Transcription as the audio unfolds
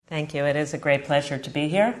Thank you. It is a great pleasure to be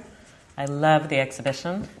here. I love the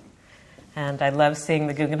exhibition, and I love seeing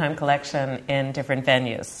the Guggenheim collection in different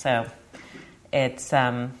venues. So it's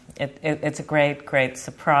a great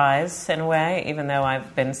surprise in a way, even though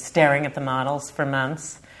I've been staring at the models for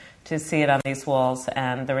months, to see it on these walls,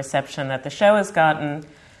 and the reception that the show has gotten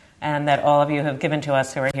and that all of you have given to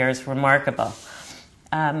us who are here is remarkable.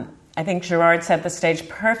 I think Gerard set the stage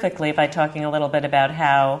perfectly by talking a little bit about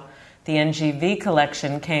how the NGV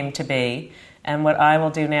collection came to be, and what I will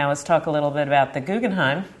do now is talk a little bit about the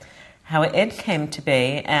Guggenheim, how it came to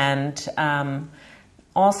be, and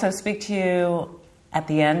also speak to you at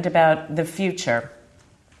the end about the future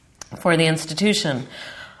for the institution.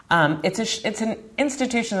 It's an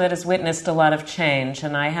institution that has witnessed a lot of change,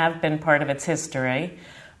 and I have been part of its history,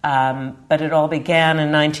 but it all began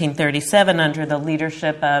in 1937 under the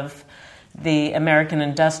leadership of the American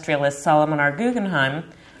industrialist Solomon R. Guggenheim,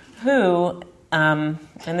 who, and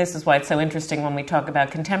this is why it's so interesting when we talk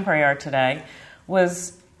about contemporary art today,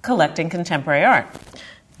 was collecting contemporary art.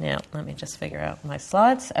 Now, let me just figure out my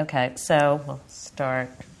slides. Okay, so we'll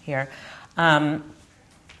start here. And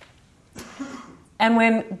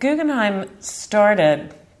when Guggenheim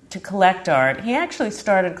started to collect art, he actually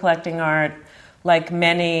started collecting art like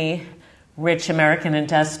many rich American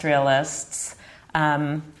industrialists,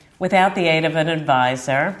 without the aid of an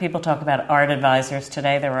advisor. People talk about art advisors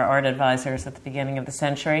today. There were art advisors at the beginning of the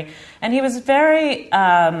century. And he was very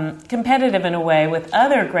competitive in a way with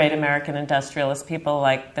other great American industrialists, people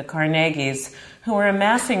like the Carnegies, who were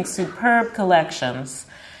amassing superb collections.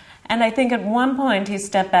 And I think at one point he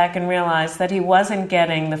stepped back and realized that he wasn't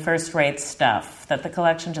getting the first-rate stuff, that the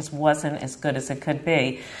collection just wasn't as good as it could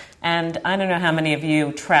be. And I don't know how many of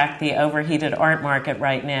you track the overheated art market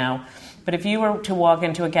right now, but if you were to walk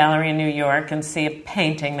into a gallery in New York and see a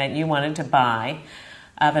painting that you wanted to buy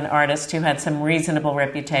of an artist who had some reasonable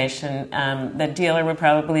reputation, the dealer would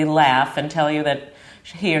probably laugh and tell you that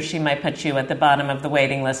he or she might put you at the bottom of the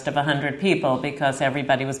waiting list of 100 people because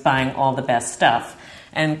everybody was buying all the best stuff.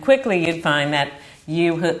 And quickly you'd find that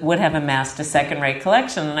you would have amassed a second-rate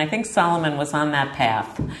collection, and I think Solomon was on that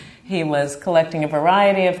path. He was collecting a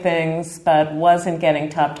variety of things, but wasn't getting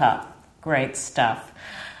top great stuff.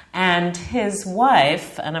 And his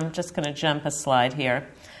wife, and I'm just going to jump a slide here,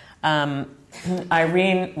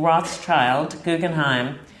 Irene Rothschild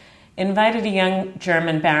Guggenheim, invited a young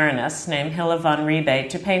German baroness named Hilla von Riebe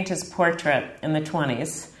to paint his portrait in the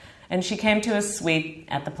 1920s. And she came to his suite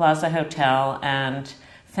at the Plaza Hotel and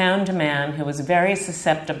found a man who was very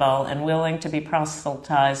susceptible and willing to be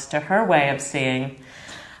proselytized to her way of seeing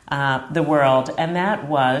the world. And that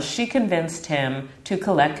was, she convinced him to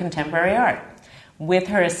collect contemporary art with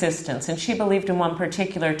her assistance. And she believed in one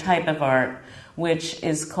particular type of art, which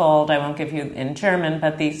is called, I won't give you in German,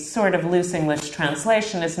 but the sort of loose English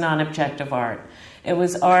translation is non-objective art. It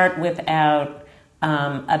was art without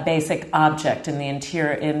a basic object in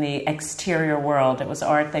the exterior world. It was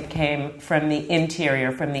art that came from the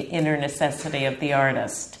interior, from the inner necessity of the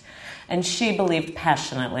artist. And she believed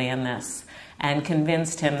passionately in this and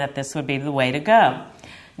convinced him that this would be the way to go.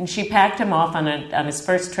 And she packed him off on his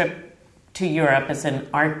first trip to Europe as an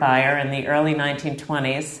art buyer in the early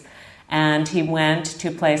 1920s, and he went to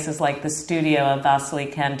places like the studio of Vasily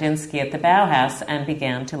Kandinsky at the Bauhaus and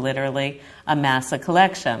began to literally amass a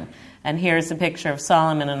collection. And here's a picture of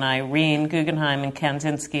Solomon and Irene Guggenheim and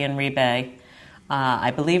Kandinsky and Riebe,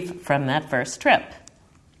 I believe from that first trip.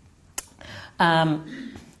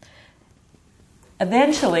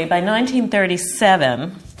 Eventually, by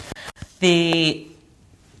 1937, the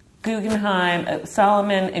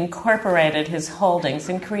Solomon incorporated his holdings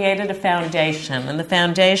and created a foundation, and the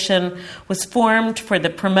foundation was formed for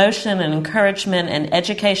the promotion and encouragement and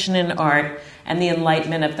education in art and the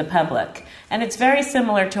enlightenment of the public. And it's very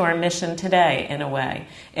similar to our mission today, in a way.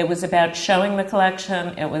 It was about showing the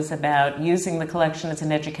collection. It was about using the collection as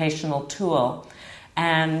an educational tool.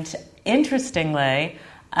 And interestingly,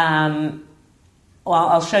 well,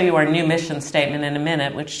 I'll show you our new mission statement in a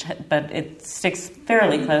minute, but it sticks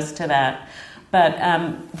fairly close to that. But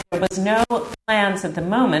there was no plans at the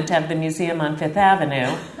moment to have the museum on Fifth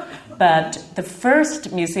Avenue, but the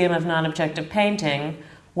first Museum of Non-Objective Painting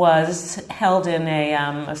was held in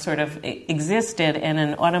existed in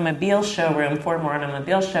an automobile showroom, former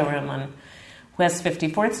automobile showroom on West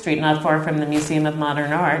 54th Street, not far from the Museum of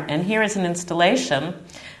Modern Art. And here is an installation,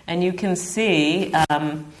 and you can see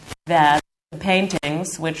that the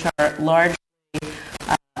paintings, which are largely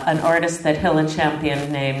an artist that Hilla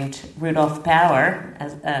championed named Rudolf Bauer,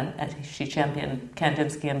 as she championed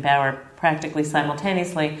Kandinsky and Bauer practically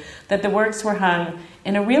simultaneously, that the works were hung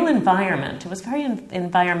in a real environment. It was very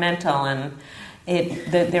environmental, and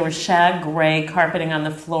There was shag gray carpeting on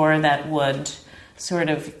the floor that would sort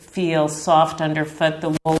of feel soft underfoot.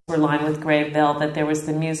 The walls were lined with gray velvet. There was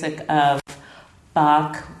the music of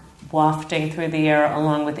Bach wafting through the air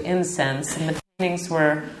along with incense, and the paintings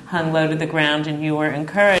were hung low to the ground, and you were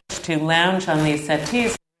encouraged to lounge on these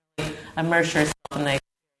settees and immerse yourself in the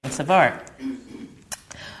experience of art.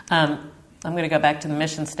 I'm going to go back to the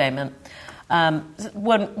mission statement.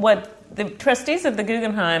 What the trustees of the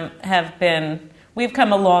Guggenheim have been, we've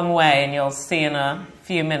come a long way, and you'll see in a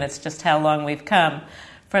few minutes just how long we've come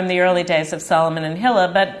from the early days of Solomon and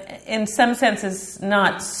Hilla, but in some senses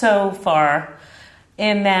not so far,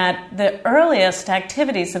 in that the earliest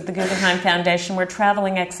activities of the Guggenheim Foundation were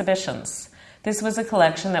traveling exhibitions. This was a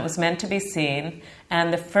collection that was meant to be seen,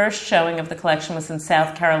 and the first showing of the collection was in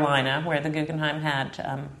South Carolina, where the Guggenheim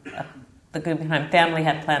the Guggenheim family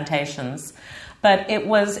had plantations. But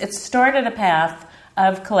it started a path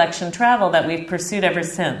of collection travel that we've pursued ever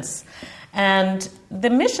since. And the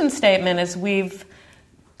mission statement, as we've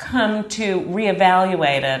come to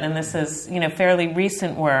reevaluate it, and this is fairly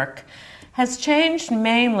recent work, has changed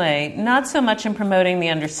mainly not so much in promoting the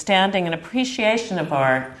understanding and appreciation of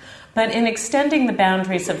art, but in extending the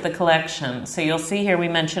boundaries of the collection. So you'll see here we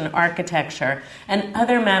mention architecture and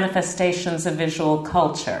other manifestations of visual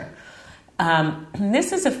culture.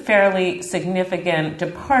 This is a fairly significant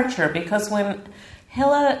departure because when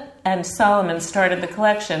Hilla and Solomon started the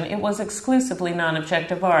collection, it was exclusively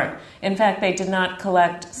non-objective art. In fact, they did not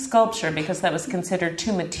collect sculpture because that was considered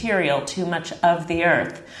too material, too much of the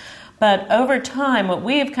earth. But over time, what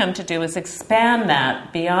we have come to do is expand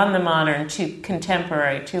that beyond the modern to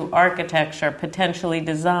contemporary, to architecture, potentially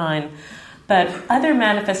design. But other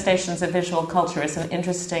manifestations of visual culture is an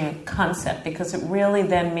interesting concept because it really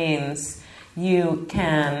then means you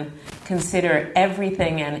can consider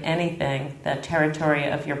everything and anything the territory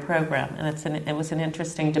of your program. And it was an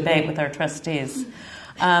interesting debate with our trustees.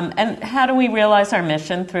 And how do we realize our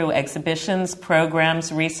mission? Through exhibitions,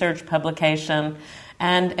 programs, research, publication.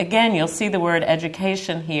 And again, you'll see the word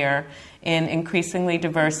education here in increasingly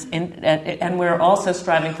diverse, and we're also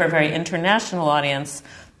striving for a very international audience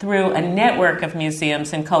through a network of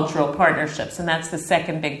museums and cultural partnerships. And that's the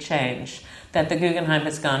second big change, that the Guggenheim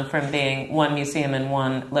has gone from being one museum in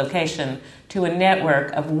one location to a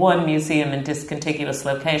network of one museum in discontiguous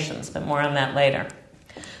locations, but more on that later.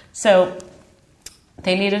 So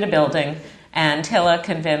they needed a building, and Hilla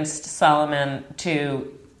convinced Solomon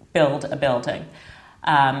to build a building.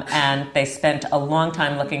 And they spent a long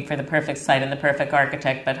time looking for the perfect site and the perfect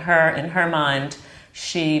architect, but in her mind,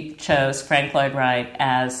 she chose Frank Lloyd Wright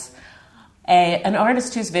as an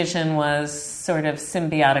artist whose vision was sort of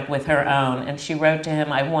symbiotic with her own. And she wrote to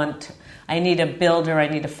him, I need a builder, I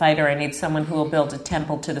need a fighter, I need someone who will build a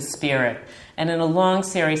temple to the spirit. And in a long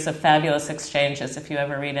series of fabulous exchanges, if you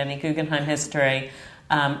ever read any Guggenheim history,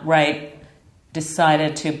 Wright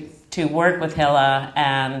decided to work with Hilla,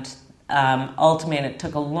 and ultimately, it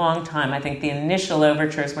took a long time. I think the initial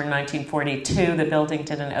overtures were 1942. The building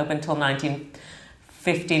didn't open until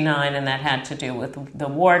 1959, and that had to do with the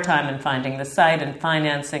wartime and finding the site and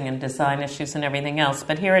financing and design issues and everything else.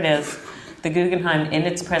 But here it is, the Guggenheim in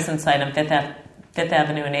its present site on Fifth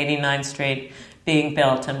Avenue and 89th Street being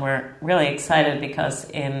built, and we're really excited because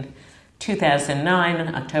in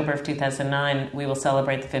 2009, October of 2009, we will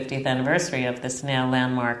celebrate the 50th anniversary of this now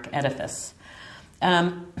landmark edifice.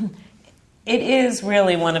 It is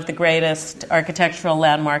really one of the greatest architectural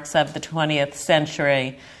landmarks of the 20th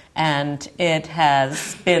century, and it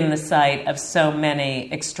has been the site of so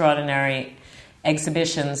many extraordinary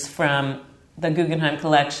exhibitions, from the Guggenheim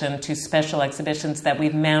collection to special exhibitions that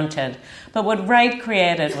we've mounted. But what Wright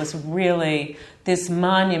created was really this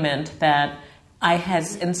monument that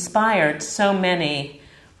has inspired so many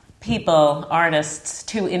people, artists,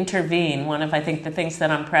 to intervene. One of, I think, the things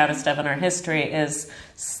that I'm proudest of in our history is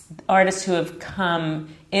artists who have come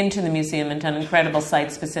into the museum and done incredible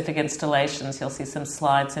site-specific installations. You'll see some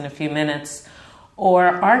slides in a few minutes. Or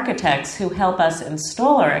architects who help us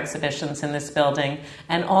install our exhibitions in this building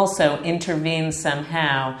and also intervene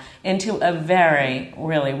somehow into a very,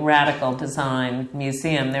 really radical design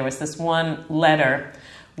museum. There was this one letter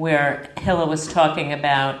where Hilla was talking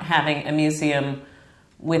about having a museum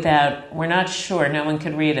without, we're not sure, no one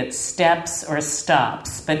could read it, steps or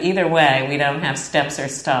stops. But either way, we don't have steps or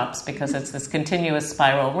stops because it's this continuous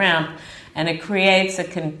spiral ramp, and it creates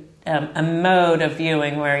a mode of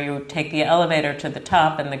viewing where you take the elevator to the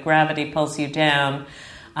top and the gravity pulls you down.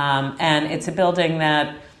 And it's a building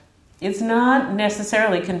that is not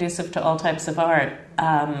necessarily conducive to all types of art.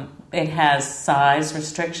 It has size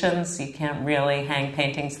restrictions. You can't really hang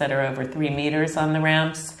paintings that are over 3 meters on the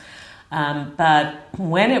ramps. But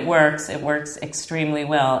when it works extremely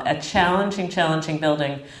well. A challenging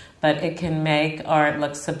building, but it can make art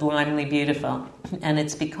look sublimely beautiful. And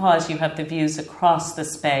it's because you have the views across the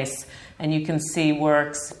space, and you can see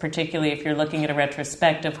works, particularly if you're looking at a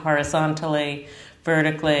retrospective, horizontally,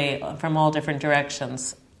 vertically, from all different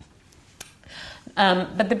directions.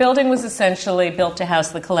 But the building was essentially built to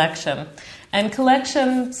house the collection. And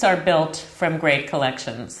collections are built from great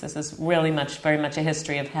collections. This is really very much a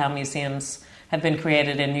history of how museums have been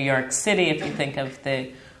created in New York City. If you think of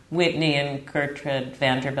the Whitney and Gertrude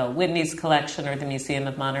Vanderbilt Whitney's collection, or the Museum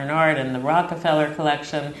of Modern Art and the Rockefeller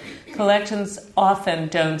collection, collections often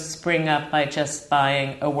don't spring up by just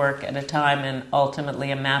buying a work at a time and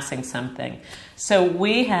ultimately amassing something. So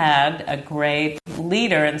we had a great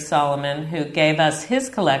leader in Solomon who gave us his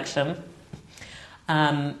collection,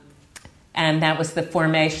 and that was the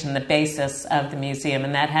formation, the basis of the museum,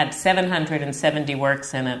 and that had 770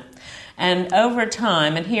 works in it. And over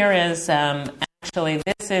time, and here is, actually,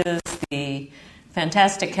 this is the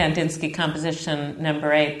fantastic Kandinsky composition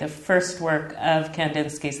number 8, the first work of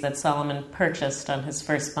Kandinsky's that Solomon purchased on his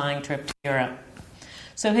first buying trip to Europe.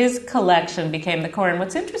 So his collection became the core. And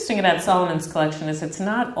what's interesting about Solomon's collection is it's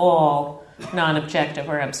not all non-objective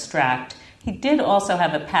or abstract. He did also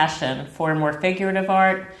have a passion for more figurative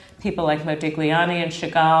art, people like Modigliani and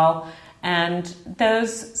Chagall, and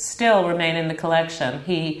those still remain in the collection.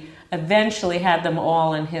 He eventually had them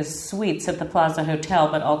all in his suites at the Plaza Hotel,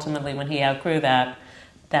 but ultimately when he outgrew that,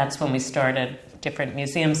 that's when we started different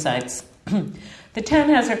museum sites. The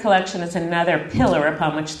Tannhauser collection is another pillar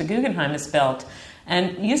upon which the Guggenheim is built.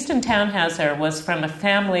 And Houston Tannhauser was from a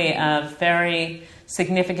family of very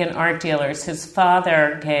significant art dealers. His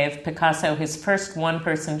father gave Picasso his first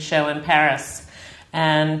one-person show in Paris.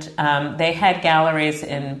 And they had galleries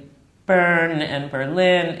in Bern and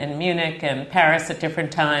Berlin and Munich and Paris at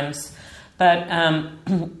different times. But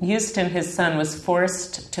Houston, his son, was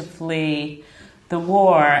forced to flee the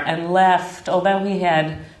war and left, although he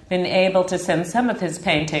had been able to send some of his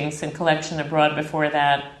paintings and collection abroad before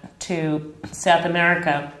that to South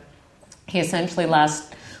America. He essentially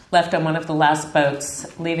left on one of the last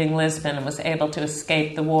boats leaving Lisbon and was able to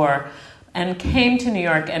escape the war, and came to New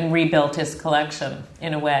York and rebuilt his collection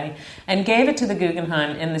in a way, and gave it to the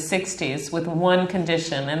Guggenheim in the 60s with one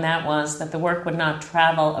condition, and that was that the work would not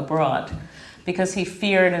travel abroad, because he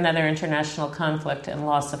feared another international conflict and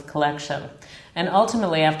loss of collection. And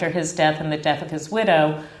ultimately, after his death and the death of his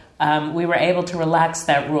widow, we were able to relax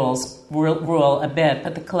that rule a bit,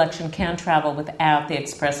 but the collection can travel without the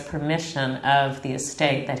express permission of the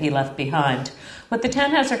estate that he left behind. What the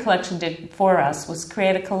Tannhauser collection did for us was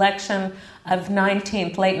create a collection of late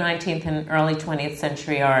 19th and early 20th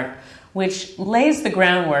century art, which lays the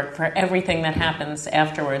groundwork for everything that happens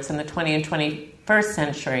afterwards in the 20th and 21st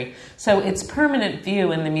century. So its permanent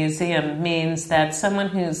view in the museum means that someone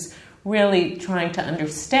who's really trying to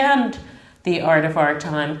understand the art of our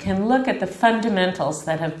time can look at the fundamentals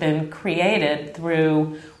that have been created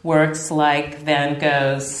through works like Van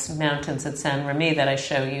Gogh's Mountains at Saint-Remy that I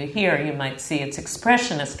show you here. You might see its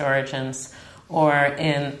expressionist origins, or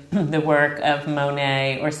in the work of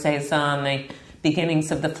Monet or Cézanne, the beginnings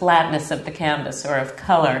of the flatness of the canvas or of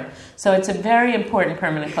color. So it's a very important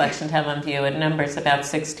permanent collection to have on view. It numbers about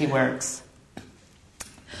 60 works.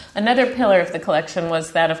 Another pillar of the collection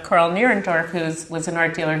was that of Karl Nierendorf, who was an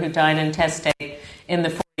art dealer who died in Teste in the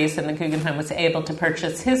 40s, and the Guggenheim was able to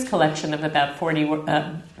purchase his collection of about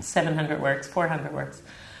 400 works.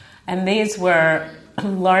 And these were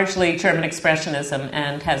largely German Expressionism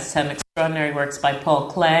and has some extraordinary works by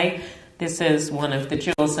Paul Klee. This is one of the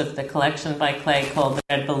jewels of the collection by Klee called The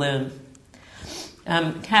Red Balloon.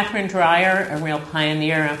 Catherine Dreier, a real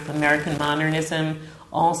pioneer of American modernism,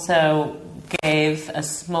 also gave a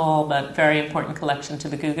small but very important collection to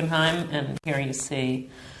the Guggenheim, and here you see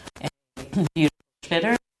a beautiful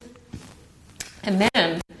Schwitter. And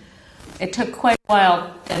then it took quite a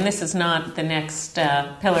while, and this is not the next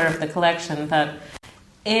pillar of the collection, but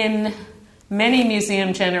in many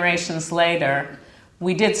museum generations later,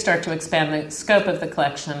 we did start to expand the scope of the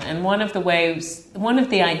collection, and one of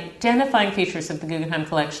the identifying features of the Guggenheim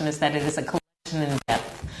collection is that it is a collection in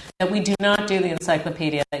depth. That we do not do the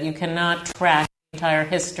encyclopedia, that you cannot track the entire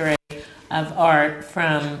history of art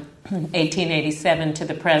from 1887 to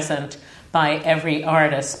the present by every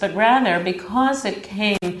artist, but rather because it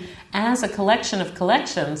came as a collection of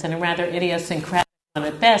collections, and a rather idiosyncratic one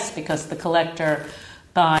at best, because the collector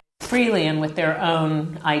buys freely and with their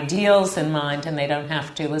own ideals in mind, and they don't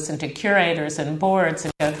have to listen to curators and boards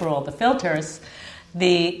and go through all the filters.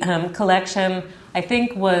 The collection, I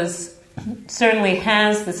think, certainly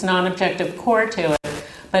has this non-objective core to it,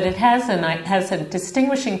 but it has a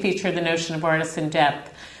distinguishing feature, the notion of artisan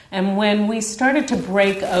depth. And when we started to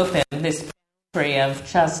break open this boundary of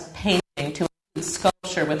just painting to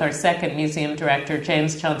sculpture with our second museum director,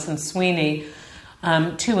 James Johnson Sweeney,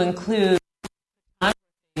 to include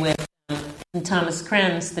with Thomas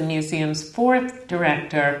Krenz, the museum's fourth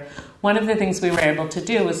director, one of the things we were able to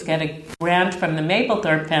do was get a grant from the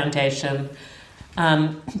Mapplethorpe Foundation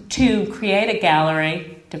to create a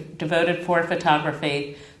gallery devoted for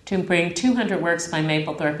photography, to bring 200 works by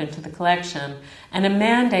Mapplethorpe into the collection, and a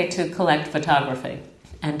mandate to collect photography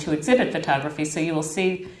and to exhibit photography. So you will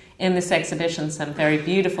see in this exhibition some very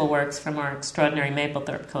beautiful works from our extraordinary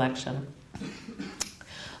Mapplethorpe collection.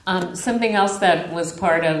 Something else that was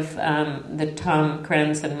part of the Tom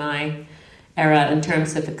Krenz and my era in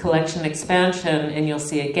terms of the collection expansion, and you'll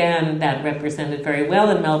see again that represented very well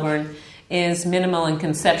in Melbourne, is minimal and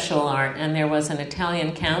conceptual art. And there was an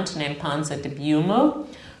Italian count named Ponza di Buomo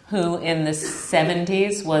who in the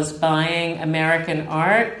 70s was buying American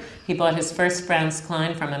art. He bought his first Franz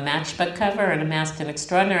Klein from a matchbook cover and amassed an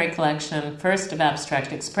extraordinary collection, first of abstract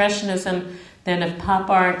expressionism, then of pop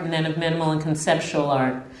art, and then of minimal and conceptual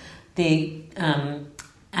art. The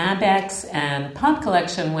Abex and Pop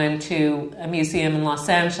collection went to a museum in Los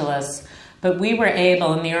Angeles, but we were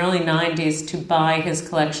able in the early 90s to buy his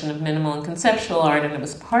collection of minimal and conceptual art, and it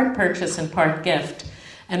was part purchase and part gift,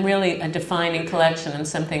 and really a defining collection and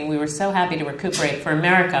something we were so happy to recuperate for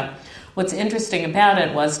America. What's interesting about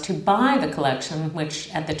it was to buy the collection, which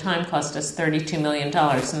at the time cost us $32 million,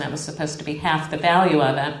 and that was supposed to be half the value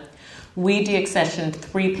of it. We deaccessioned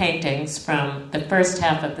 3 paintings from the first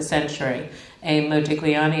half of the century, a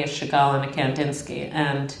Modigliani, a Chagall, and a Kandinsky.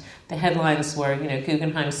 And the headlines were,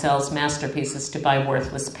 Guggenheim sells masterpieces to buy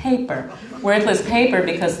worthless paper. Worthless paper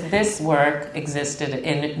because this work existed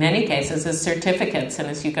in many cases as certificates. And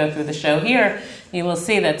as you go through the show here, you will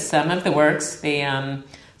see that some of the works,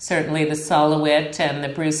 certainly the Solowit and the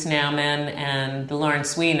Bruce Nauman and the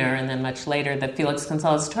Lawrence Weiner, and then much later the Felix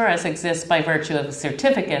Gonzalez Torres, exist by virtue of a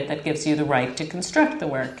certificate that gives you the right to construct the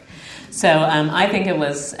work. So I think it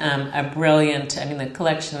was a brilliant, the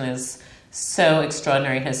collection is so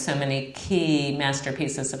extraordinary, has so many key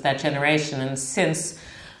masterpieces of that generation, and since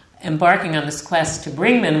embarking on this quest to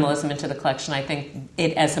bring minimalism into the collection, I think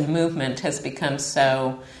it as a movement has become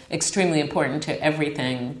so extremely important to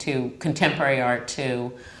everything, to contemporary art,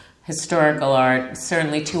 to historical art,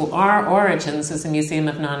 certainly to our origins as a museum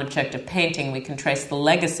of non-objective painting. We can trace the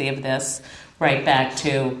legacy of this right back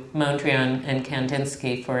to Mondrian and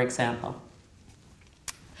Kandinsky, for example.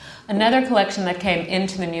 Another collection that came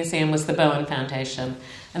into the museum was the Bowen Foundation.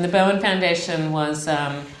 And the Bowen Foundation was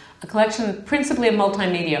a collection principally of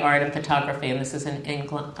multimedia art and photography, and this is an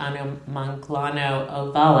Inigo Manglano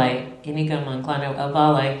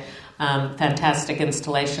Ovale, fantastic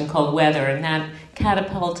installation called Weather, and that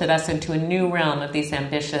catapulted us into a new realm of these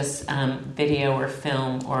ambitious video or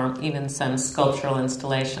film or even some sculptural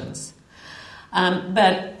installations.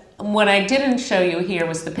 But what I didn't show you here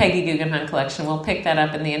was the Peggy Guggenheim collection. We'll pick that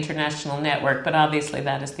up in the international network, but obviously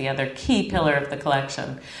that is the other key pillar of the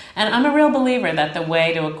collection. And I'm a real believer that the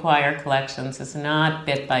way to acquire collections is not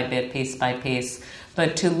bit by bit, piece by piece,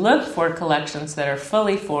 but to look for collections that are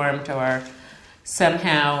fully formed or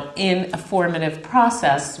somehow in a formative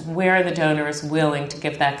process where the donor is willing to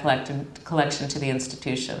give that collection to the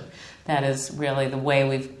institution. That is really the way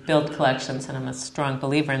we've built collections, and I'm a strong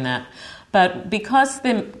believer in that. But because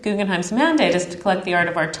the Guggenheim's mandate is to collect the art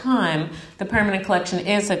of our time, the permanent collection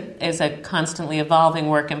is a constantly evolving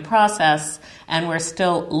work in process, and we're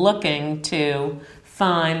still looking to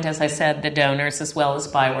find, as I said, the donors as well as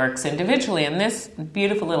buy works individually. And this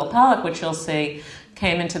beautiful little Pollock, which you'll see,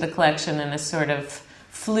 came into the collection in a sort of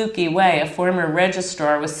fluky way. A former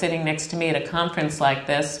registrar was sitting next to me at a conference like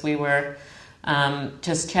this. We were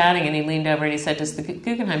just chatting, and he leaned over and he said, the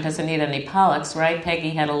Guggenheim doesn't need any Pollocks, right?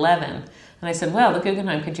 Peggy had 11. And I said, well, the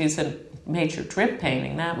Guggenheim could use a major drip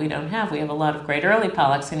painting. That we don't have. We have a lot of great early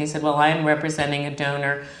Pollocks. And he said, well, I am representing a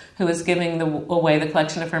donor who is giving away the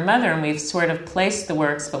collection of her mother, and we've sort of placed the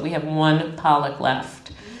works, but we have one Pollock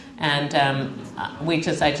left. And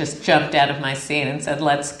I just jumped out of my seat and said,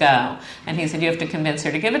 let's go. And he said, you have to convince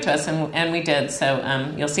her to give it to us. And we did.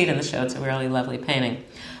 So you'll see it in the show. It's a really lovely painting.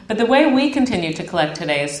 But the way we continue to collect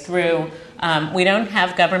today is through, we don't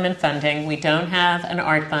have government funding, we don't have an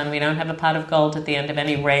art fund, we don't have a pot of gold at the end of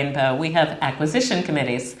any rainbow. We have acquisition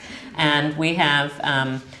committees, and we have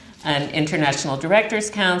an International Directors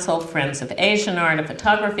Council, Friends of Asian Art, a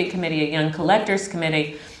photography committee, a Young Collectors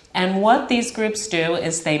Committee. And what these groups do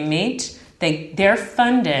is they meet, their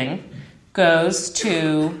funding goes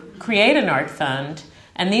to create an art fund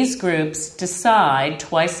And these groups decide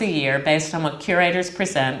twice a year, based on what curators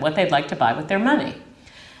present, what they'd like to buy with their money.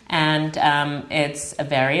 And it's a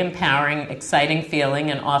very empowering, exciting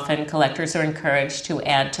feeling, and often collectors are encouraged to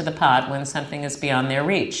add to the pot when something is beyond their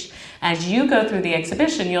reach. As you go through the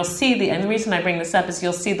exhibition, you'll see and the reason I bring this up is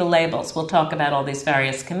you'll see the labels. We'll talk about all these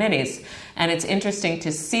various committees, and it's interesting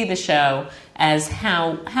to see the show as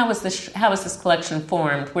how is this collection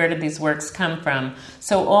formed? Where did these works come from?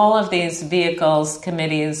 So all of these vehicles,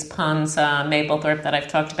 committees, Ponza, Mapplethorpe that I've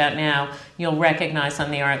talked about now, you'll recognize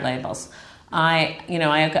on the art labels. I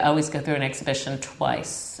always go through an exhibition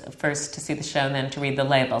twice, first to see the show and then to read the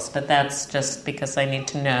labels, but that's just because I need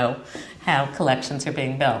to know how collections are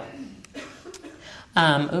being built.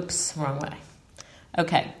 Oops, wrong way.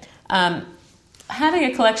 Okay. Having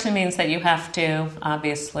a collection means that you have to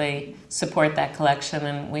obviously support that collection,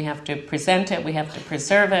 and we have to present it, we have to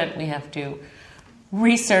preserve it, we have to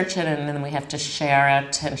research it, and then we have to share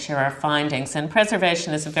it and share our findings. And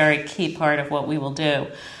preservation is a very key part of what we will do.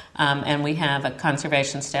 And we have a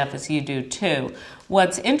conservation staff, as you do too.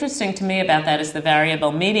 What's interesting to me about that is the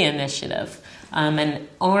Variable Media Initiative, an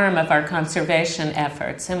arm of our conservation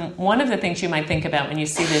efforts. And one of the things you might think about when you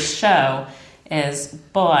see this show is,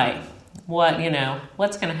 boy, what are we going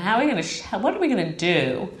to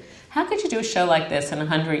do? How could you do a show like this in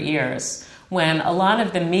 100 years when a lot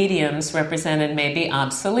of the mediums represented may be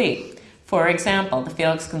obsolete? For example, the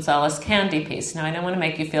Felix Gonzalez candy piece. Now, I don't want to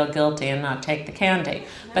make you feel guilty and not take the candy,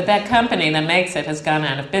 but that company that makes it has gone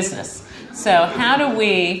out of business. So how do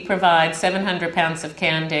we provide 700 pounds of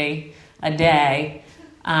candy a day,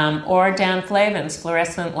 or Dan Flavin's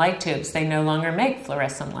fluorescent light tubes? They no longer make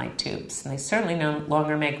fluorescent light tubes, and they certainly no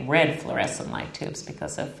longer make red fluorescent light tubes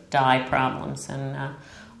because of dye problems and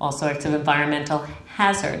all sorts of environmental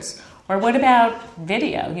hazards. Or what about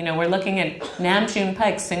video? We're looking at Nam June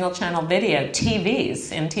Paik's single-channel video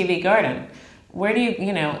TVs in TV Garden. Where do you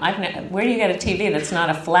get a TV that's not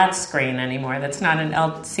a flat screen anymore, that's not an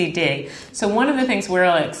LCD? So one of the things we're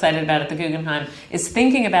really excited about at the Guggenheim is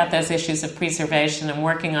thinking about those issues of preservation and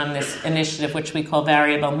working on this initiative, which we call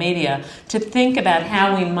Variable Media, to think about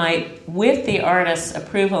how we might, with the artist's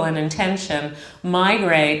approval and intention,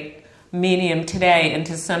 migrate medium today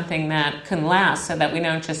into something that can last, so that we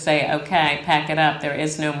don't just say, okay, pack it up, there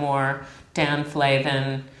is no more Dan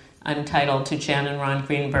Flavin Untitled to Jen and Ron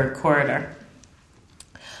Greenberg corridor.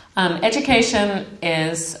 Education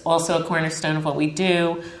is also a cornerstone of what we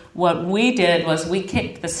do. What we did was we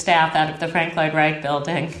kicked the staff out of the Frank Lloyd Wright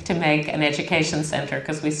building to make an education center,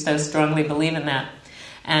 because we so strongly believe in that.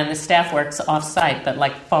 And the staff works off-site, but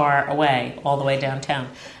far away, all the way downtown.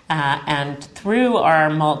 And through our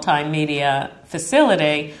multimedia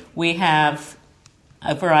facility, we have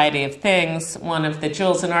a variety of things. One of the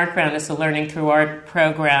jewels in Art Ground is a Learning Through Art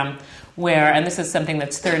program where, and this is something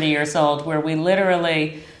that's 30 years old, where we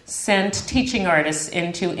literally sent teaching artists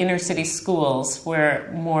into inner city schools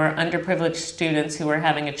where more underprivileged students who were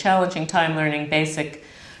having a challenging time learning basic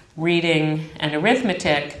reading and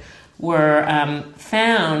arithmetic were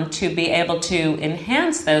found to be able to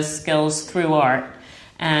enhance those skills through art.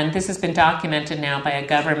 And this has been documented now by a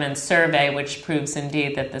government survey, which proves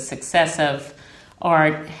indeed that the success of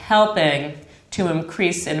art helping to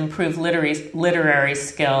increase and improve literary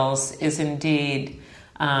skills is indeed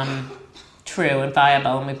true and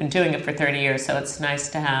viable. And we've been doing it for 30 years, so it's nice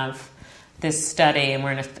to have this study, and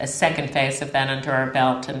we're in a second phase of that under our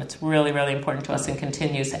belt, and it's really, really important to us and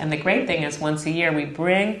continues. And the great thing is, once a year we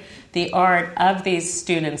bring the art of these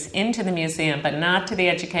students into the museum, but not to the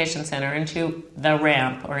education center, into the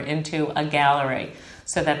ramp or into a gallery,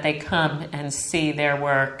 so that they come and see their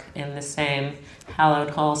work in the same hallowed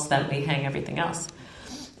halls that we hang everything else.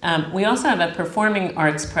 We also have a performing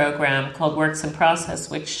arts program called Works in Process,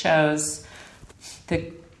 which shows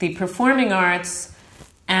the performing arts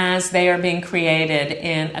as they are being created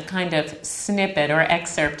in a kind of snippet or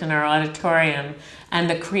excerpt in our auditorium, and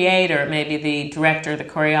the creator, maybe the director, the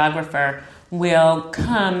choreographer, will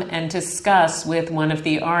come and discuss with one of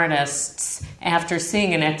the artists after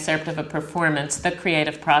seeing an excerpt of a performance the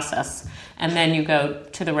creative process. And then you go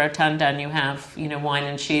to the rotunda and you have, wine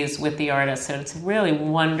and cheese with the artist. So it's a really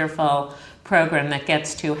wonderful program that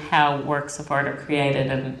gets to how works of art are created,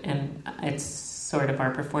 and it's sort of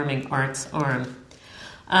our performing arts arm.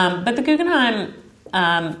 But the Guggenheim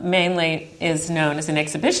mainly is known as an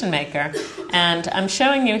exhibition maker, and I'm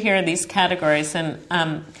showing you here these categories. And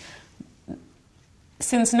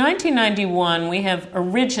since 1991, we have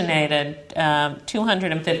originated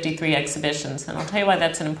 253 exhibitions, and I'll tell you why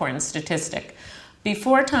that's an important statistic.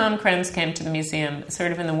 before Tom Krenz came to the museum,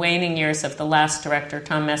 sort of in the waning years of the last director,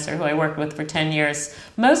 Tom Messer, who I worked with for 10 years,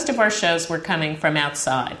 most of our shows were coming from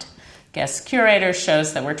outside. Guest curators,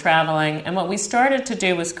 shows that were traveling. And what we started to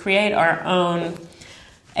do was create our own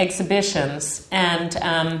exhibitions. And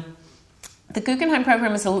the Guggenheim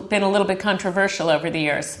program has been a little bit controversial over the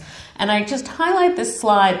years. And I just highlight this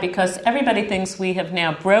slide because everybody thinks we have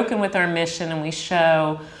now broken with our mission and we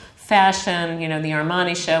show fashion, the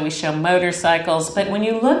Armani show, we show motorcycles. But when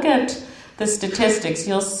you look at the statistics,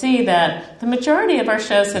 you'll see that the majority of our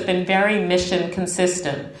shows have been very mission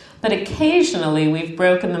consistent. But occasionally we've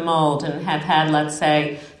broken the mold and have had, let's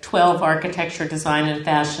say, 12 architecture, design, and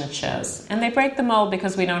fashion shows. And they break the mold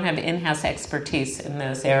because we don't have in-house expertise in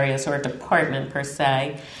those areas or a department per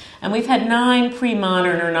se. And we've had 9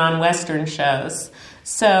 pre-modern or non-Western shows.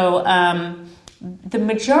 So the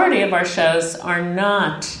majority of our shows are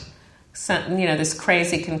not this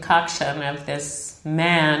crazy concoction of this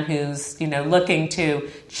man who's, looking to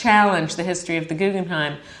challenge the history of the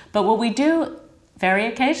Guggenheim. But what we do very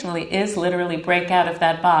occasionally is literally break out of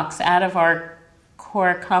that box, out of our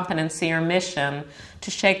core competency or mission,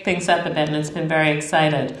 to shake things up a bit, and it's been very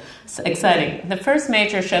exciting. The first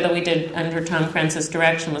major show that we did under Tom Krenz's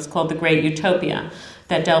direction was called The Great Utopia,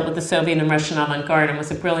 that dealt with the Soviet and Russian avant-garde, and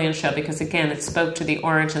was a brilliant show because, again, it spoke to the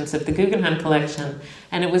origins of the Guggenheim collection,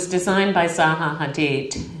 and it was designed by Zaha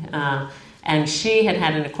Hadid, and she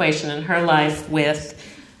had an equation in her life with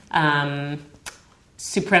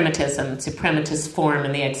suprematist form,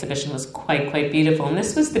 and the exhibition was quite beautiful. And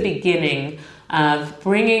this was the beginning of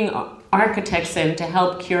bringing architects in to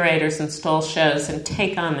help curators install shows and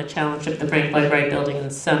take on the challenge of the Frank Lloyd Wright building in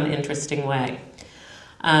some interesting way.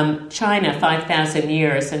 China, 5,000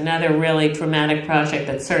 Years, another really dramatic project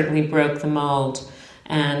that certainly broke the mold.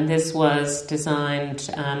 And this was designed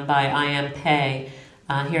by I.M. Pei.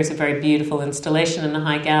 Here's a very beautiful installation in the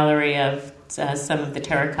High Gallery of some of the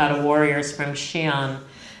terracotta warriors from Xi'an.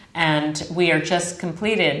 And we are just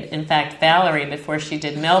completed. In fact, Valerie, before she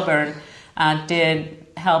did Melbourne,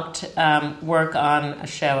 helped work on a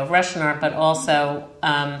show of Russian art, but also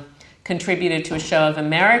contributed to a show of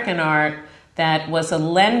American art that was a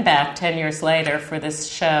lend-back 10 years later for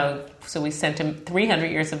this show. So we sent him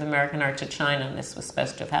 300 years of American art to China, and this was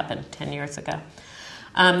supposed to have happened 10 years ago.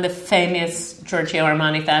 The famous Giorgio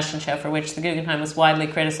Armani fashion show, for which the Guggenheim was widely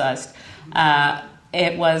criticized.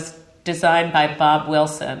 It was designed by Bob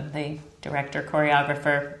Wilson, the director,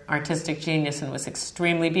 choreographer, artistic genius, and was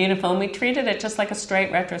extremely beautiful. And we treated it just like a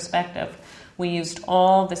straight retrospective. We used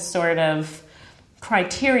all the sort of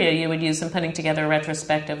criteria you would use in putting together a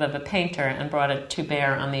retrospective of a painter and brought it to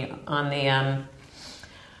bear on the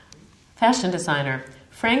fashion designer.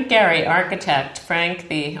 Frank Gehry, architect. Frank,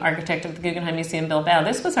 the architect of the Guggenheim Museum Bilbao.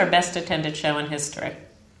 This was our best attended show in history.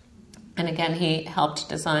 And again, he helped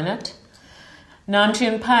design it. Nam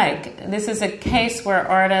June Paik. This is a case where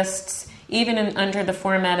artists, even under the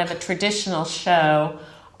format of a traditional show,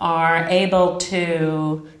 are able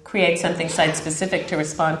to create something site-specific to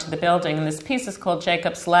respond to the building. And this piece is called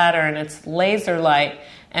Jacob's Ladder, and it's laser light.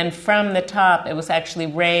 And from the top, it was actually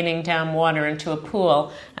raining down water into a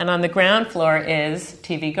pool. And on the ground floor is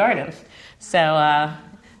TV Garden. So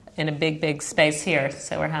in a big space here.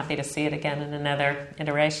 So we're happy to see it again in another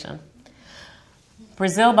iteration.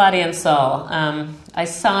 Brazil, Body and Soul. I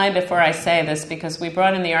sigh before I say this because we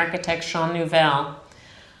brought in the architect Jean Nouvel.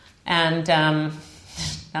 And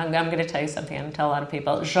I'm going to tell you something. I'm going to tell a lot of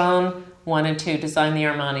people. Jean wanted to design the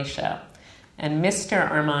Armani show. And Mr.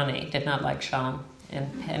 Armani did not like Jean.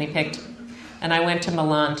 And he picked... And I went to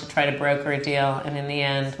Milan to try to broker a deal. And in the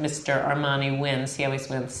end, Mr. Armani wins. He always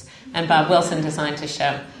wins. And Bob Wilson designed his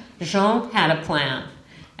show. Jean had a plan.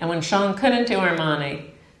 And when Jean couldn't do Armani,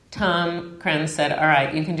 Tom Krenz said, all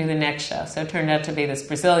right, you can do the next show. So it turned out to be this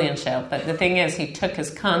Brazilian show. But the thing is, he took his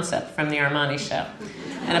concept from the Armani show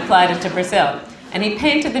and applied it to Brazil. And he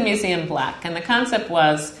painted the museum black. And the concept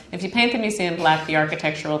was, if you paint the museum black, the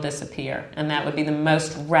architecture will disappear. And that would be the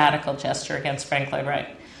most radical gesture against Frank Lloyd Wright.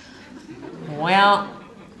 Well,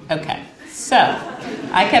 okay. So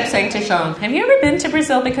I kept saying to Jean, have you ever been to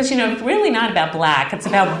Brazil? Because, it's really not about black. It's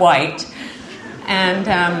about white. And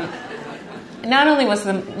not only was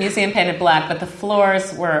the museum painted black, but the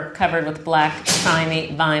floors were covered with black, shiny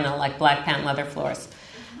vinyl, like black patent leather floors.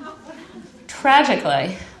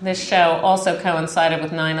 Tragically, this show also coincided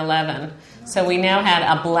with 9/11, so we now had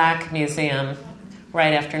a black museum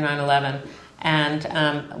right after 9/11. And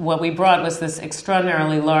what we brought was this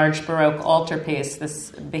extraordinarily large Baroque altarpiece,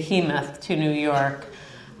 this behemoth, to New York,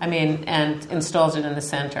 and installed it in the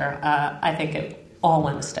center. I think it all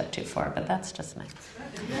went a step too far, but that's just me.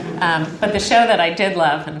 But the show that I did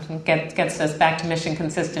love, and gets us back to mission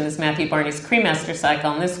consistent, is Matthew Barney's Cremaster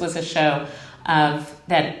Cycle. And this was a show of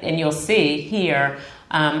that, and you'll see here,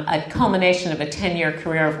 a culmination of a 10-year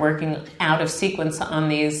career of working out of sequence on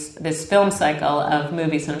this film cycle of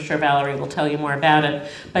movies, and I'm sure Valerie will tell you more about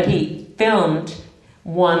it. But he filmed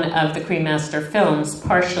one of the Cremaster films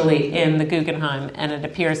partially in the Guggenheim, and it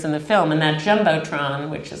appears in the film. And that Jumbotron,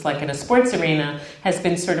 which is like in a sports arena, has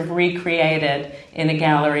been sort of recreated in a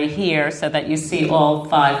gallery here so that you see all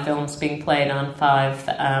 5 films being played on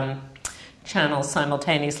 5 channels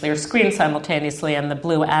simultaneously, or screens simultaneously, and the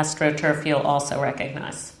blue AstroTurf you'll also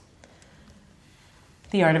recognize.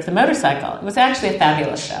 The Art of the Motorcycle. It was actually a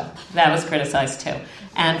fabulous show. That was criticized too.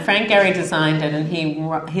 And Frank Gehry designed it, and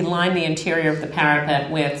he lined the interior of the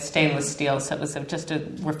parapet with stainless steel, so it was just a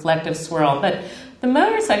reflective swirl. But the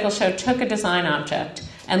motorcycle show took a design object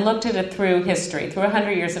and looked at it through history, through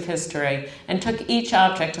 100 years of history, and took each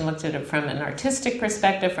object and looked at it from an artistic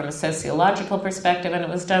perspective, from a sociological perspective, and it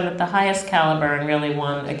was done at the highest caliber and really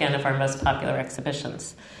one, again, of our most popular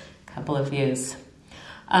exhibitions. A couple of views.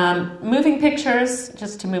 Moving pictures,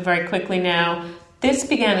 just to move very quickly now. This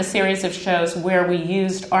began a series of shows where we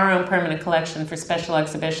used our own permanent collection for special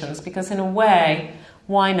exhibitions, because in a way,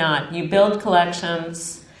 why not? You build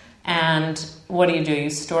collections, and what do? You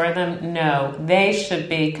store them? No. They should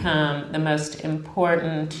become the most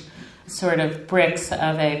important sort of bricks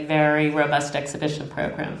of a very robust exhibition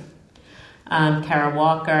program. Kara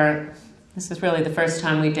Walker, this is really the first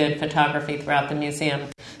time we did photography throughout the museum.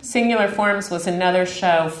 Singular Forms was another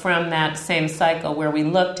show from that same cycle where we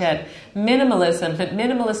looked at minimalism, but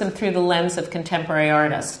minimalism through the lens of contemporary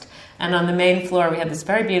artists. And on the main floor, we had this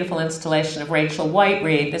very beautiful installation of Rachel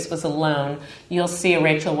Whiteread. This was alone. You'll see a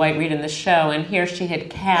Rachel Whiteread in the show, and here she had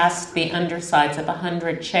cast the undersides of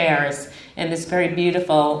 100 chairs in this very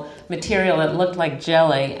beautiful material that looked like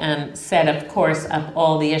jelly, and set, of course, up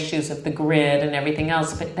all the issues of the grid and everything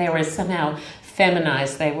else, but they were somehow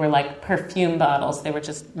feminized. They were like perfume bottles. They were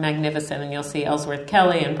just magnificent, and you'll see Ellsworth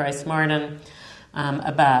Kelly and Bryce Martin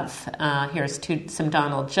above. Here's some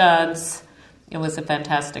Donald Judd's. It was a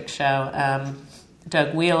fantastic show.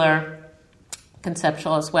 Doug Wheeler,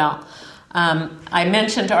 conceptual as well. I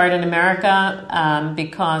mentioned Art in America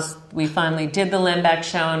because we finally did the Lindback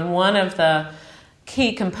show, and one of the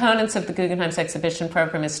key components of the Guggenheim's exhibition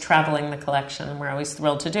program is traveling the collection, and we're always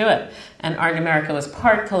thrilled to do it. And Art in America was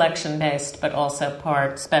part collection-based, but also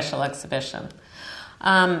part special exhibition.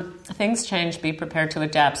 Things change, be prepared to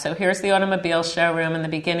adapt. So here's the automobile showroom in the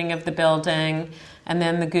beginning of the building, and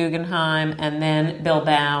then the Guggenheim, and then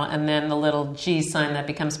Bilbao, and then the little G sign that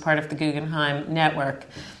becomes part of the Guggenheim network.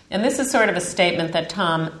 And this is sort of a statement that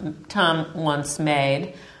Tom once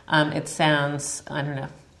made. It sounds, I don't know,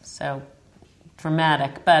 so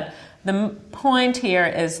dramatic, but the point here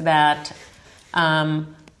is that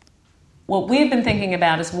what we've been thinking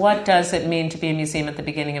about is, what does it mean to be a museum at the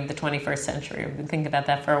beginning of the 21st century? We've been thinking about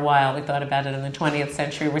that for a while. We thought about it in the 20th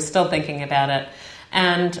century. We're still thinking about it.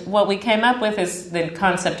 And what we came up with is the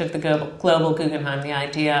concept of the global Guggenheim, the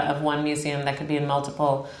idea of one museum that could be in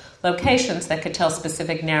multiple locations, that could tell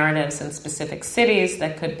specific narratives in specific cities,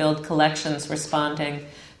 that could build collections responding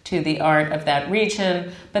to the art of that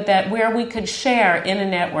region, but that where we could share in a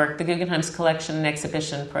network the Guggenheim's collection and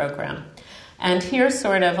exhibition program. And here's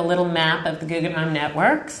sort of a little map of the Guggenheim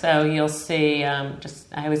network. So you'll see, I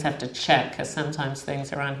always have to check because sometimes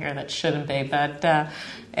things are on here that shouldn't be, but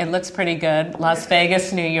it looks pretty good. Las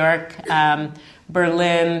Vegas, New York,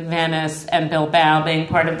 Berlin, Venice, and Bilbao being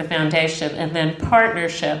part of the foundation, and then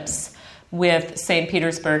partnerships with St.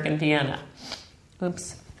 Petersburg and Vienna.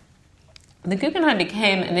 Oops. The Guggenheim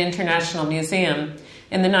became an international museum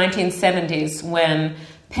in the 1970s when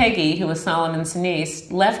Peggy, who was Solomon's niece,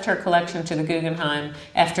 left her collection to the Guggenheim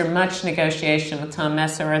after much negotiation with Tom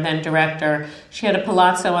Messer, our then director. She had a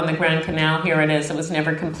palazzo on the Grand Canal. Here it is. It was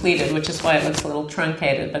never completed, which is why it looks a little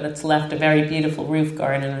truncated, but it's left a very beautiful roof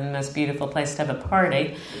garden and the most beautiful place to have a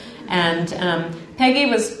party. And Peggy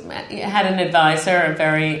had an advisor, a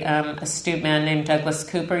very astute man named Douglas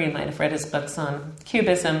Cooper. You might have read his books on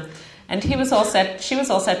Cubism. And she was all set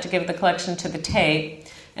to give the collection to the Tate,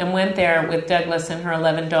 and went there with Douglas and her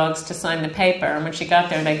 11 dogs to sign the paper. And when she got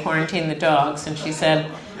there, they quarantined the dogs, and she said,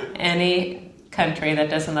 any country that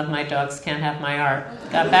doesn't love my dogs can't have my art.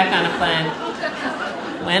 Got back on a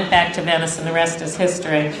plane, went back to Venice, and the rest is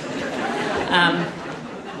history.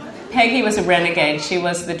 Peggy was a renegade. She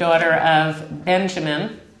was the daughter of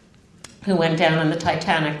Benjamin, who went down on the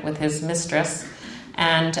Titanic with his mistress.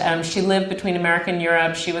 And she lived between America and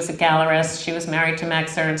Europe. She was a gallerist. She was married to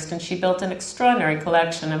Max Ernst, and she built an extraordinary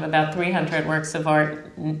collection of about 300 works of art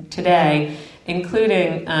today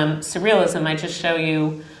including Surrealism. I just show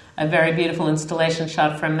you a very beautiful installation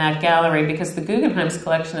shot from that gallery because the Guggenheim's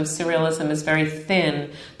collection of Surrealism is very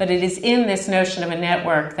thin, but it is in this notion of a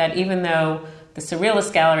network that even though the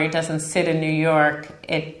Surrealist Gallery doesn't sit in New York,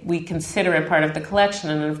 we consider it part of the collection,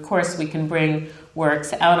 and of course we can bring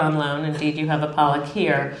works out on loan. Indeed, you have a Pollock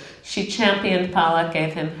here. She championed Pollock,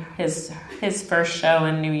 gave him his first show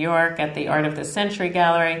in New York at the Art of the Century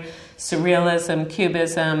Gallery. Surrealism,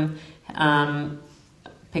 Cubism,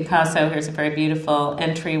 Picasso. Here's a very beautiful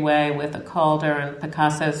entryway with a Calder and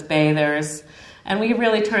Picasso's Bathers. And we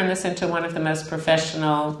really turned this into one of the most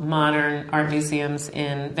professional modern art museums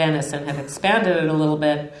in Venice and have expanded it a little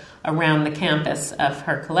bit around the campus of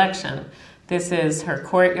her collection. This is her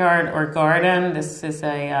courtyard or garden. This is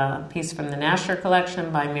a piece from the Nasher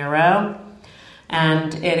collection by Miro,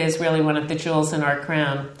 and it is really one of the jewels in our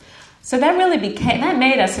crown. So that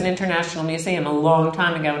made us an international museum a long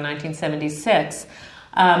time ago in 1976.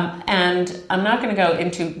 And I'm not going to go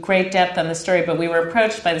into great depth on the story, but we were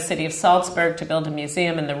approached by the city of Salzburg to build a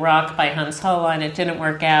museum in the Rock by Hans Hollein. It didn't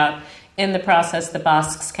work out. In the process, the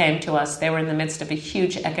Basques came to us. They were in the midst of a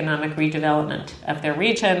huge economic redevelopment of their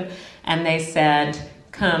region, and they said,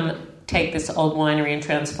 come take this old winery and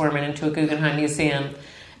transform it into a Guggenheim museum.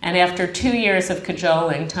 And after 2 years of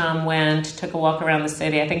cajoling, Tom went, took a walk around the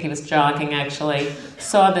city. I think he was jogging, actually,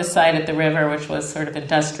 saw this site at the river, which was sort of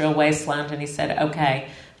industrial wasteland, and he said, okay,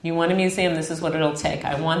 you want a museum, this is what it'll take.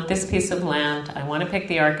 I want this piece of land. I want to pick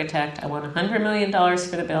the architect. I want $100 million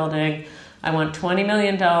for the building. I want $20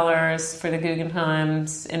 million for the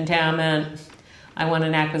Guggenheim's endowment. I want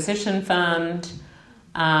an acquisition fund,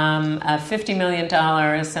 $50 million,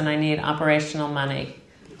 and I need operational money.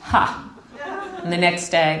 Ha! And the next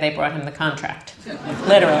day, they brought him the contract.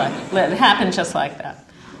 Literally. It happened just like that.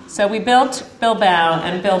 So we built Bilbao,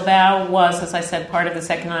 and Bilbao was, as I said, part of this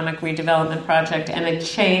economic redevelopment project, and it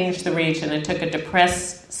changed the region. It took a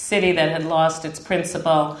depressed city that had lost its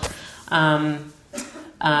principal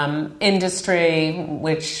industry,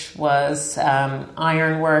 which was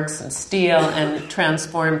ironworks and steel, and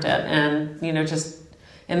transformed it. And, just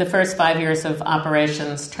in the first 5 years of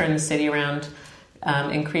operations, turned the city around,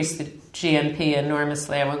 increased the GNP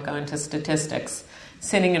enormously. I won't go into statistics.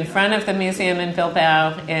 Sitting in front of the museum in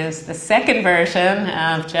Bilbao is the second version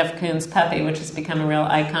of Jeff Koons' Puppy, which has become a real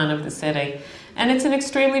icon of the city. And it's an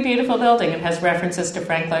extremely beautiful building. It has references to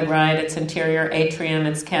Frank Lloyd Wright, its interior atrium,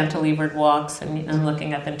 its cantilevered walks, and I'm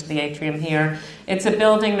looking up into the atrium here. It's a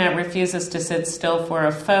building that refuses to sit still for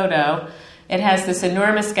a photo. It has this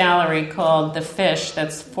enormous gallery called The Fish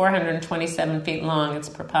that's 427 feet long. It's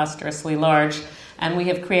preposterously large. And we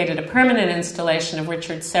have created a permanent installation of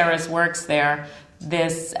Richard Serra's works there. The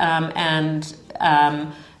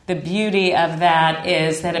beauty of that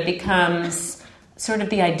is that it becomes sort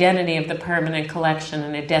of the identity of the permanent collection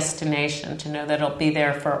and a destination to know that it'll be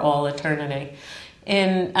there for all eternity.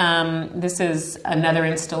 This is another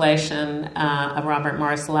installation of Robert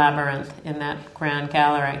Morris Labyrinth in that grand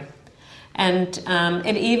gallery. And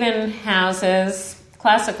it even houses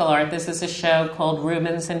classical art. This is a show called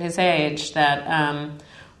Rubens and His Age that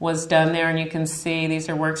was done there, and you can see these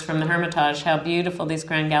are works from the Hermitage, how beautiful these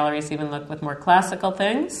grand galleries even look with more classical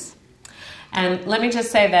things. And let me just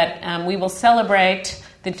say that we will celebrate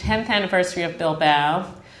the 10th anniversary of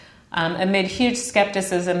Bilbao amid huge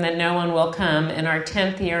skepticism that no one will come. In our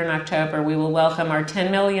 10th year in October, we will welcome our 10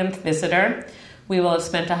 millionth visitor. We will have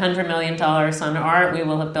spent $100 million on art. We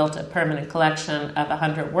will have built a permanent collection of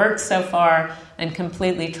 100 works so far and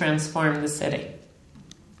completely transformed the city.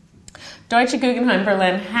 Deutsche Guggenheim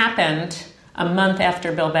Berlin happened a month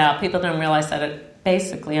after Bilbao. People don't realize that it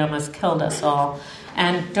basically almost killed us all.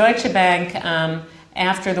 And Deutsche Bank,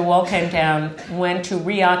 after the wall came down, went to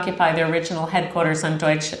reoccupy their original headquarters on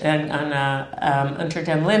Unter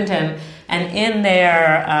den Linden, and in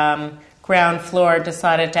their ground floor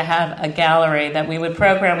decided to have a gallery that we would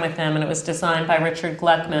program with them, and it was designed by Richard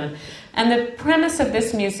Gluckman. And the premise of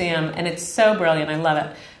this museum, and it's so brilliant, I love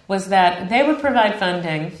it, was that they would provide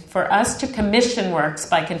funding for us to commission works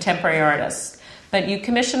by contemporary artists. But you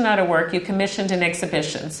commissioned not a work, you commissioned an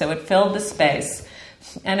exhibition, so it filled the space.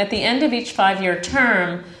 And at the end of each 5-year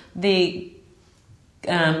term, the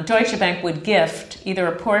Deutsche Bank would gift either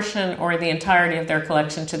a portion or the entirety of their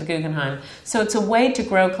collection to the Guggenheim. So it's a way to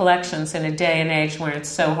grow collections in a day and age where it's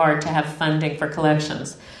so hard to have funding for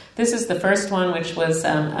collections. This is the first one, which was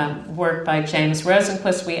a work by James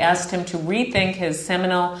Rosenquist. We asked him to rethink his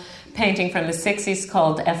seminal painting from the 60s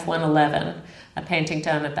called F-111, a painting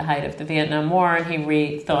done at the height of the Vietnam War, and he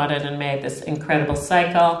rethought it and made this incredible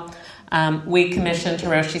cycle. We commissioned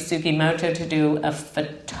Hiroshi Sugimoto to do a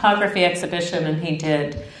photography exhibition, and he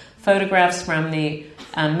did photographs from the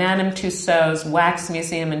Madame Tussauds Wax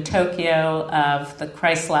Museum in Tokyo of the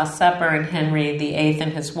Christ's Last Supper and Henry VIII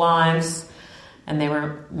and his wives, and they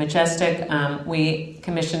were majestic. We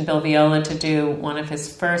commissioned Bill Viola to do one of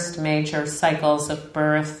his first major cycles of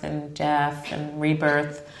birth and death and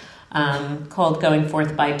rebirth, called Going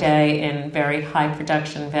Forth by Day, in very high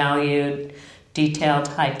production valued, detailed,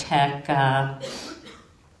 high-tech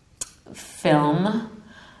film.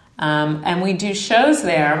 And we do shows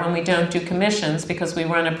there when we don't do commissions, because we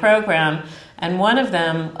run a program. And one of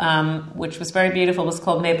them, which was very beautiful, was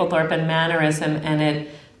called Mapplethorpe and Mannerism, and it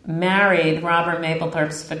married Robert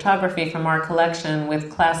Mapplethorpe's photography from our collection with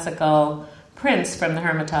classical prints from the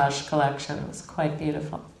Hermitage collection. It was quite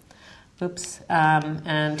beautiful.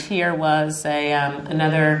 And here was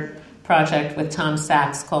another project with Tom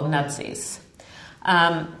Sachs called Nutsies.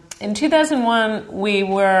 In 2001, we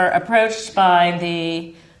were approached by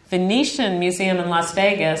the Venetian Museum in Las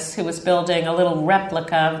Vegas, who was building a little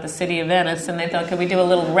replica of the city of Venice, and they thought, could we do a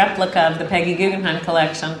little replica of the Peggy Guggenheim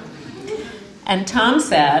collection? And Tom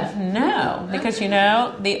said, no, because,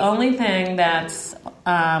 the only thing that's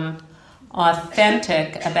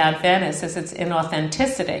authentic about Venice is its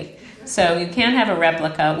inauthenticity. So you can't have a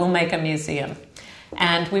replica, we'll make a museum.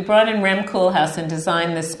 And we brought in Rem Koolhaas and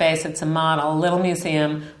designed this space. It's a model, a little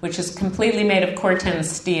museum, which is completely made of Corten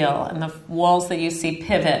steel, and the walls that you see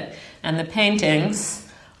pivot, and the paintings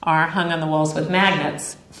are hung on the walls with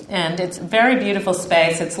magnets. And it's a very beautiful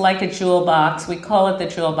space. It's like a jewel box. We call it the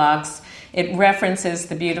jewel box. It references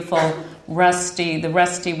the beautiful rusty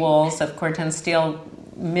walls of Corten steel,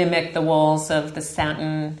 mimic the walls of the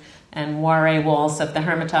satin and moire walls of the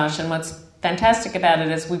Hermitage. And what's fantastic about it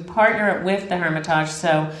is we partner it with the Hermitage,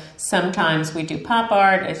 so sometimes we do pop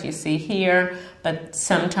art, as you see here, but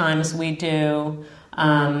sometimes we do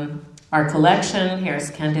our collection. Here's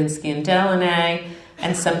Kandinsky and Delaunay,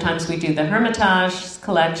 and sometimes we do the Hermitage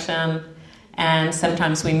collection, and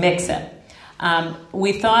sometimes we mix it.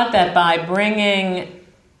 We thought that by bringing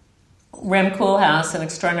Rem Koolhaas, an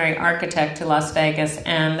extraordinary architect, to Las Vegas,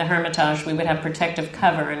 and the Hermitage, we would have protective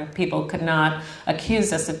cover, and people could not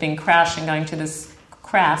accuse us of being crass and going to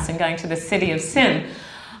the city of sin.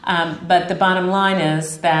 But the bottom line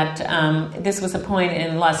is that this was a point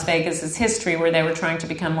in Las Vegas's history where they were trying to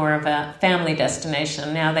become more of a family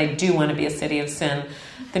destination. Now they do want to be a city of sin.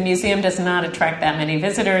 The museum does not attract that many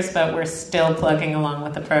visitors, but we're still plugging along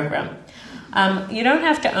with the program. You don't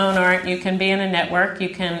have to own art. You can be in a network. You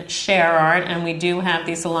can share art, and we do have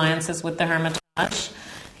these alliances with the Hermitage.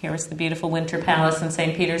 Here's the beautiful Winter Palace in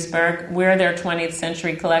St. Petersburg. We're their 20th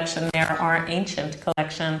century collection. They're our ancient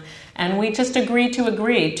collection. And we just agreed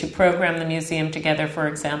to program the museum together, for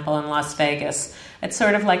example, in Las Vegas. It's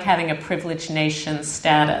sort of like having a privileged nation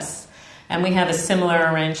status. And we have a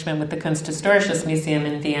similar arrangement with the Kunsthistorisches Museum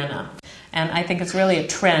in Vienna. And I think it's really a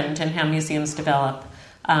trend in how museums develop.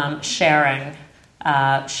 Sharing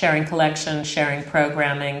collections, sharing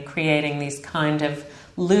programming, creating these kind of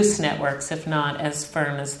loose networks, if not as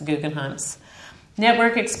firm as the Guggenheims.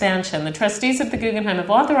 Network expansion. The trustees of the Guggenheim have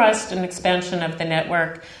authorized an expansion of the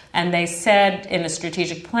network, and they said in a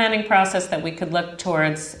strategic planning process that we could look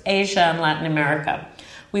towards Asia and Latin America.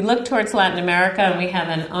 We look towards Latin America, and we have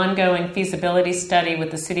an ongoing feasibility study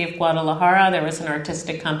with the city of Guadalajara. There was an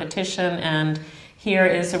artistic competition, and here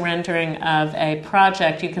is a rendering of a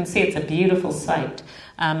project. You can see it's a beautiful site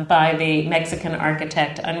by the Mexican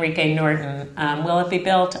architect Enrique Norton. Will it be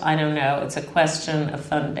built? I don't know. It's a question of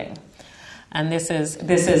funding. And this is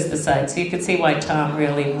the site. So you can see why Tom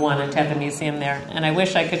really wanted to have a museum there. And I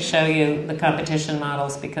wish I could show you the competition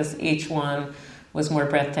models, because each one was more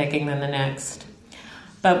breathtaking than the next.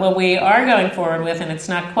 But what we are going forward with, and it's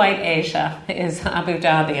not quite Asia, is Abu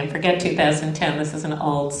Dhabi. And forget 2010. This is an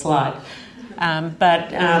old slide.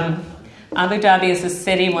 But Abu Dhabi is a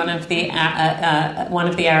city, one of the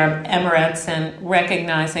Arab Emirates, and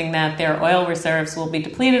recognizing that their oil reserves will be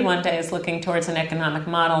depleted one day, is looking towards an economic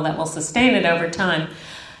model that will sustain it over time.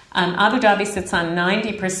 Abu Dhabi sits on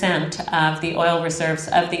 90% of the oil reserves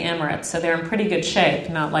of the Emirates, so they're in pretty good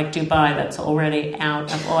shape, not like Dubai that's already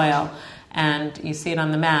out of oil. And you see it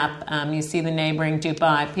on the map. You see the neighboring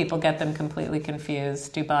Dubai. People get them completely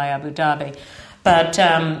confused, Dubai, Abu Dhabi.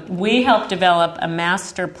 But we helped develop a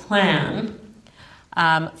master plan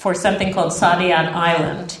for something called Saadiyat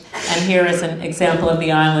Island. And here is an example of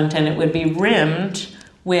the island, and it would be rimmed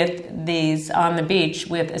with these, on the beach,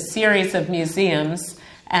 with a series of museums.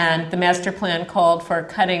 And the master plan called for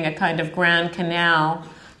cutting a kind of Grand Canal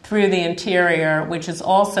through the interior, which is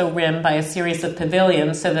also rimmed by a series of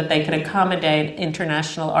pavilions so that they could accommodate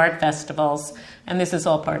international art festivals. And this is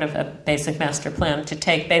all part of a basic master plan to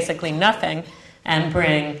take basically nothing and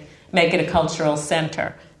bring make it a cultural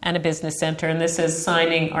center and a business center. And this is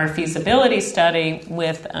signing our feasibility study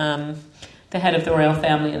with the head of the royal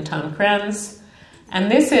family and Tom Krenz. And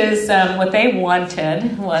this is what they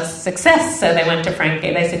wanted was success. So they went to Frank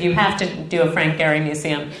Gehry. They said, you have to do a Frank Gehry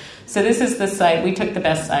museum. So this is the site. We took the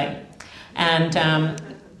best site.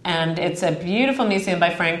 And it's a beautiful museum by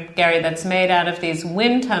Frank Gehry that's made out of these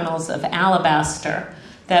wind tunnels of alabaster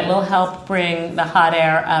that will help bring the hot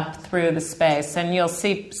air up through the space. And you'll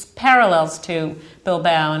see parallels to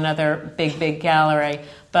Bilbao, another big gallery,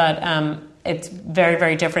 but it's very,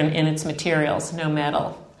 very different in its materials, no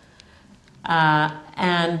metal.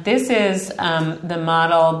 And this is the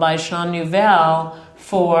model by Jean Nouvel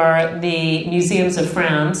for the museums of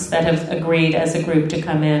France that have agreed as a group to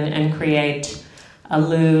come in and create a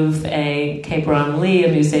Louvre, a Quai Branly, a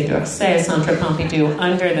Musée d'Orsay, a Centre Pompidou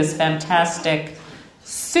under this fantastic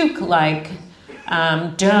souk-like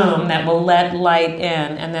dome that will let light in.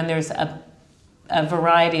 And then there's a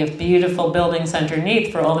variety of beautiful buildings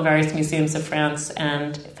underneath for all the various museums of France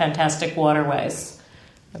and fantastic waterways.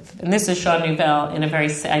 And this is Jean Nouvel in a very...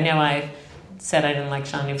 I know I said I didn't like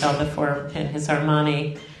Jean Nouvel before in his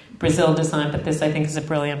Armani Brazil design, but this I think is a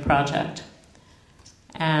brilliant project.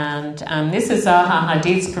 And this is Zaha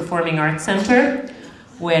Hadid's Performing Arts Center,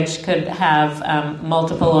 which could have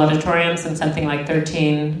multiple auditoriums and something like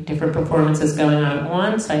 13 different performances going on at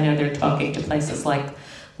once. I know they're talking to places like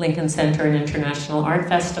Lincoln Center and International Art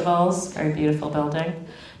Festivals, very beautiful building.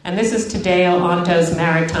 And this is Tadeo Onto's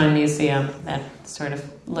Maritime Museum that sort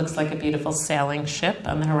of looks like a beautiful sailing ship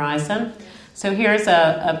on the horizon. So here's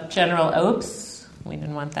a general, we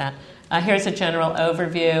didn't want that. Here's a general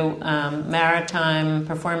overview, Maritime,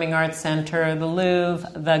 Performing Arts Center, the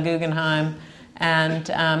Louvre, the Guggenheim, and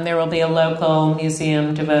there will be a local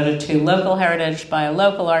museum devoted to local heritage by a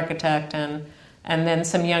local architect and then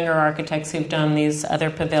some younger architects who've done these other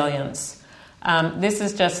pavilions. This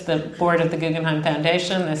is just the board of the Guggenheim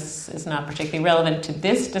Foundation. This is not particularly relevant to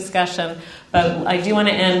this discussion, but I do want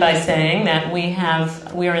to end by saying that we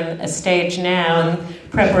are in a stage now in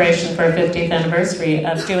preparation for our 50th anniversary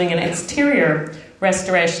of doing an exterior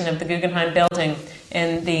restoration of the Guggenheim building.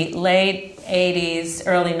 In the late 80s,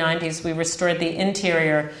 early 90s, we restored the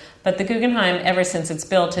interior, but the Guggenheim, ever since it's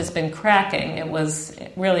built, has been cracking. It was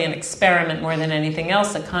really an experiment more than anything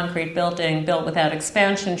else, a concrete building built without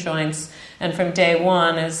expansion joints. And from day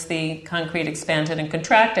one, as the concrete expanded and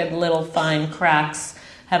contracted, little fine cracks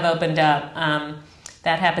have opened up.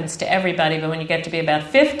 That happens to everybody, but when you get to be about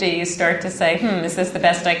 50, you start to say, is this the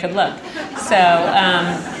best I could look?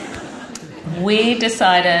 So we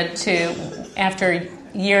decided to, after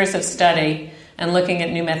years of study and looking at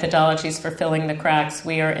new methodologies for filling the cracks,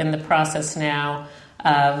 we are in the process now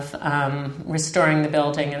of restoring the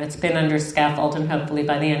building, and it's been under scaffold, and hopefully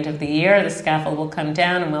by the end of the year, the scaffold will come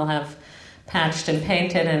down and we'll have patched and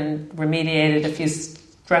painted and remediated a few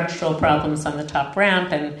structural problems on the top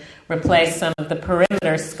ramp and replaced some of the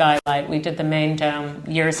perimeter skylight. We did the main dome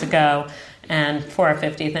years ago, and for our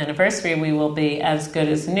 50th anniversary, we will be as good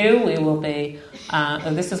as new. We will be,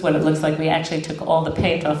 this is what it looks like. We actually took all the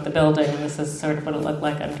paint off the building, and this is sort of what it looked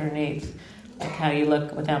like underneath, like how you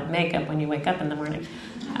look without makeup when you wake up in the morning.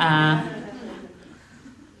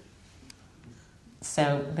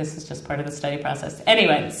 So this is just part of the study process.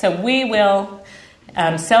 Anyway, so we will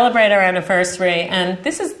celebrate our anniversary, and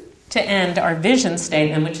this is to end our vision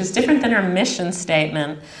statement, which is different than our mission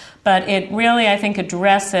statement, but it really, I think,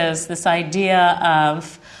 addresses this idea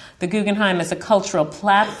of the Guggenheim as a cultural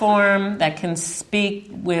platform that can speak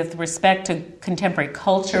with respect to contemporary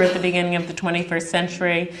culture at the beginning of the 21st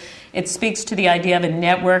century. It speaks to the idea of a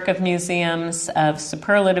network of museums, of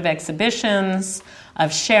superlative exhibitions,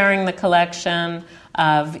 of sharing the collection,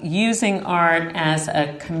 of using art as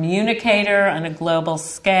a communicator on a global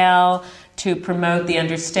scale to promote the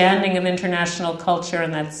understanding of international culture,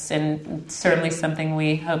 and that's certainly something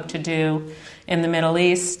we hope to do in the Middle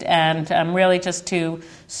East, and really just to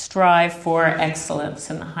strive for excellence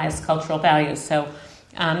and the highest cultural values. So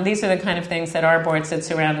these are the kind of things that our board sits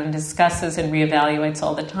around and discusses and reevaluates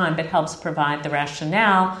all the time, but helps provide the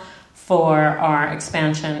rationale for our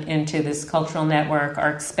expansion into this cultural network,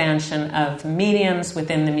 our expansion of mediums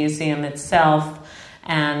within the museum itself,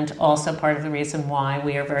 and also part of the reason why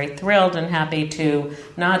we are very thrilled and happy to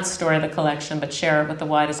not store the collection but share it with the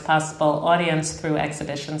widest possible audience through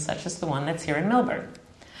exhibitions such as the one that's here in Melbourne.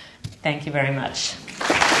 Thank you very much.